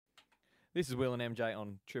This is Will and MJ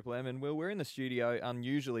on Triple M, and Will, we're in the studio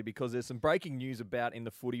unusually because there's some breaking news about in the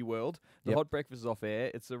footy world. The Hot Breakfast is off air.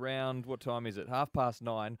 It's around, what time is it?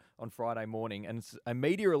 9:30 on Friday morning, and a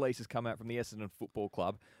media release has come out from the Essendon Football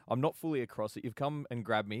Club. I'm not fully across it. You've come and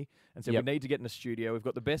grabbed me and said we need to get in the studio. We've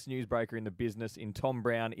got the best newsbreaker in the business in Tom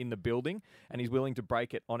Brown in the building, and he's willing to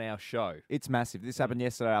break it on our show. It's massive. This happened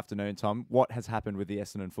yesterday afternoon, Tom. What has happened with the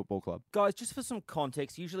Essendon Football Club? Guys, just for some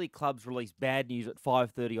context, usually clubs release bad news at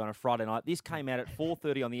 5:30 on a Friday night. This came out at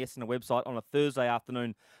 4:30 on the Essendon website on a Thursday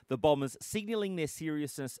afternoon. The Bombers signalling their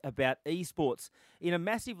seriousness about esports. In a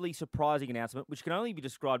massively surprising announcement, which can only be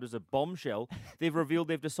described as a bombshell, they've revealed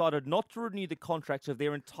they've decided not to renew the contracts of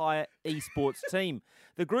their entire esports team.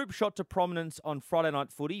 The group shot to prominence on Friday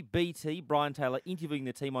Night Footy. BT, Brian Taylor, interviewing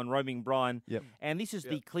the team on Roaming Brian. And this is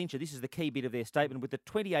the clincher. This is the key bit of their statement. With the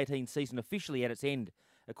 2018 season officially at its end,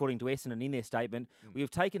 according to Essendon in their statement, we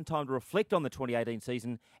have taken time to reflect on the 2018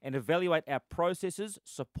 season and evaluate our processes,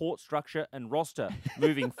 support structure and roster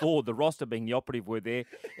moving forward, the roster being the operative word there.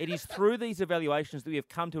 It is through these evaluations that we have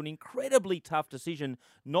come to an incredibly tough decision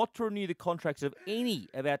not to renew the contracts of any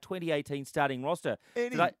of our 2018 starting roster.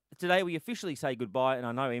 Today we officially say goodbye, and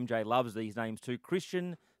I know MJ loves these names too,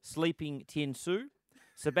 Christian Sleeping Tien Su,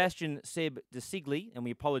 Sebastian Seb De Sigli, and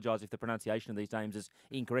we apologise if the pronunciation of these names is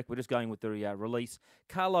incorrect. We're just going with the release.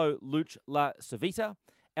 Carlo Luch La Civita,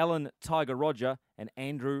 Alan Tiger Roger, and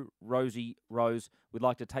Andrew Rosie Rose. We'd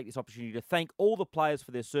like to take this opportunity to thank all the players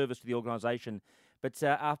for their service to the organisation. But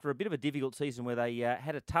after a bit of a difficult season where they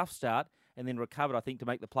had a tough start and then recovered, I think, to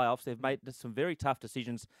make the playoffs, they've made some very tough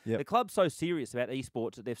decisions. The club's so serious about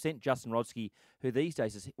esports that they've sent Justin Rodsky, who these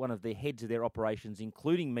days is one of the heads of their operations,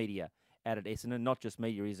 including media, out at Essendon, not just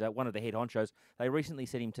media, he's one of the head honchos. They recently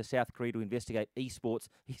sent him to South Korea to investigate esports.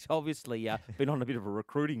 He's obviously been on a bit of a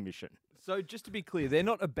recruiting mission. So just to be clear, they're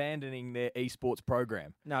not abandoning their esports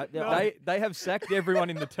program. No. They have sacked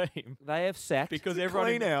everyone in the team. They have sacked. Because to everyone...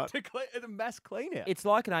 clean out. A mass clean out. It's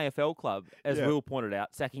like an AFL club, as Will pointed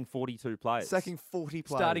out, sacking 42 players. Sacking 40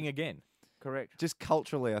 players. Starting again. Correct. Just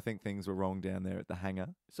culturally, I think things were wrong down there at the hangar.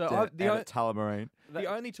 So at Tullamarine. The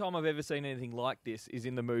only time I've ever seen anything like this is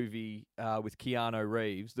in the movie with Keanu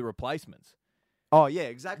Reeves, The Replacements. Oh, yeah,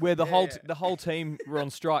 exactly. Where the whole team were on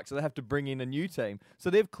strike, so they have to bring in a new team. So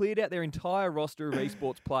they've cleared out their entire roster of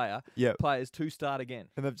esports players to start again.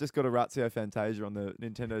 And they've just got a Ratio Fantasia on the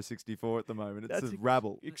Nintendo 64 at the moment. It's a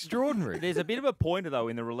rabble. Extraordinary. There's a bit of a pointer, though,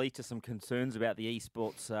 in the release to some concerns about the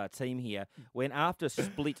esports team here. When after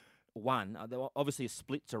Split 1, obviously a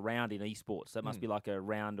split's a round in esports. That must be like a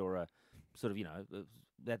round or a sort of,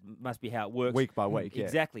 that must be how it works. Week by week,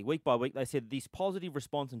 Exactly, week by week. They said this positive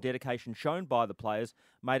response and dedication shown by the players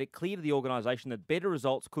made it clear to the organisation that better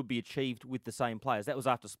results could be achieved with the same players. That was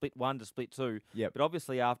after Split 1 to Split 2. But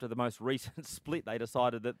obviously after the most recent split, they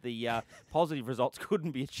decided that the positive results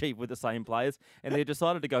couldn't be achieved with the same players, and they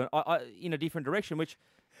decided to go in a different direction, which...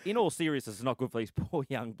 in all seriousness, it's not good for these poor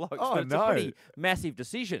young blokes. Oh, but it's a pretty massive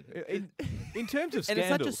decision. In terms of scandals... and it's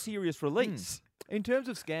such a serious release. In terms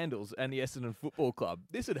of scandals and the Essendon Football Club,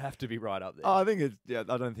 this would have to be right up there. Oh, I think it's... Yeah,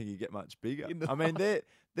 I don't think you get much bigger. I mean, their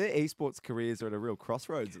esports careers are at a real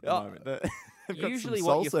crossroads at the moment. They've got Usually some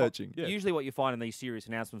what soul-searching. Usually what you find in these serious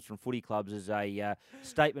announcements from footy clubs is a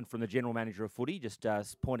statement from the general manager of footy, just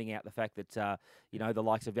pointing out the fact that, the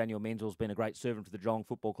likes of Daniel Menzel's been a great servant for the Geelong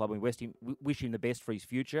Football Club. We wish him the best for his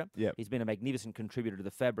future. He's been a magnificent contributor to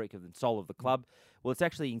the fabric of the soul of the club. Well, it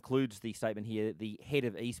actually includes the statement here, the head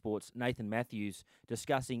of esports, Nathan Matthews,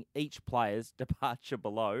 discussing each player's departure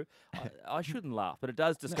below. I shouldn't laugh, but it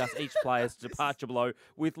does discuss each player's departure below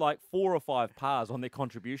with like 4 or 5 pars on their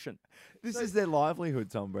contribution. This is their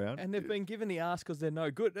livelihood, Tom Brown. And they've been given the arse because they're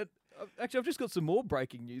no good. Actually, I've just got some more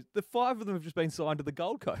breaking news. The 5 of them have just been signed to the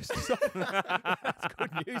Gold Coast. So that's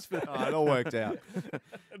good news for them. It all worked out.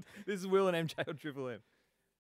 This is Will and MJ on Triple M.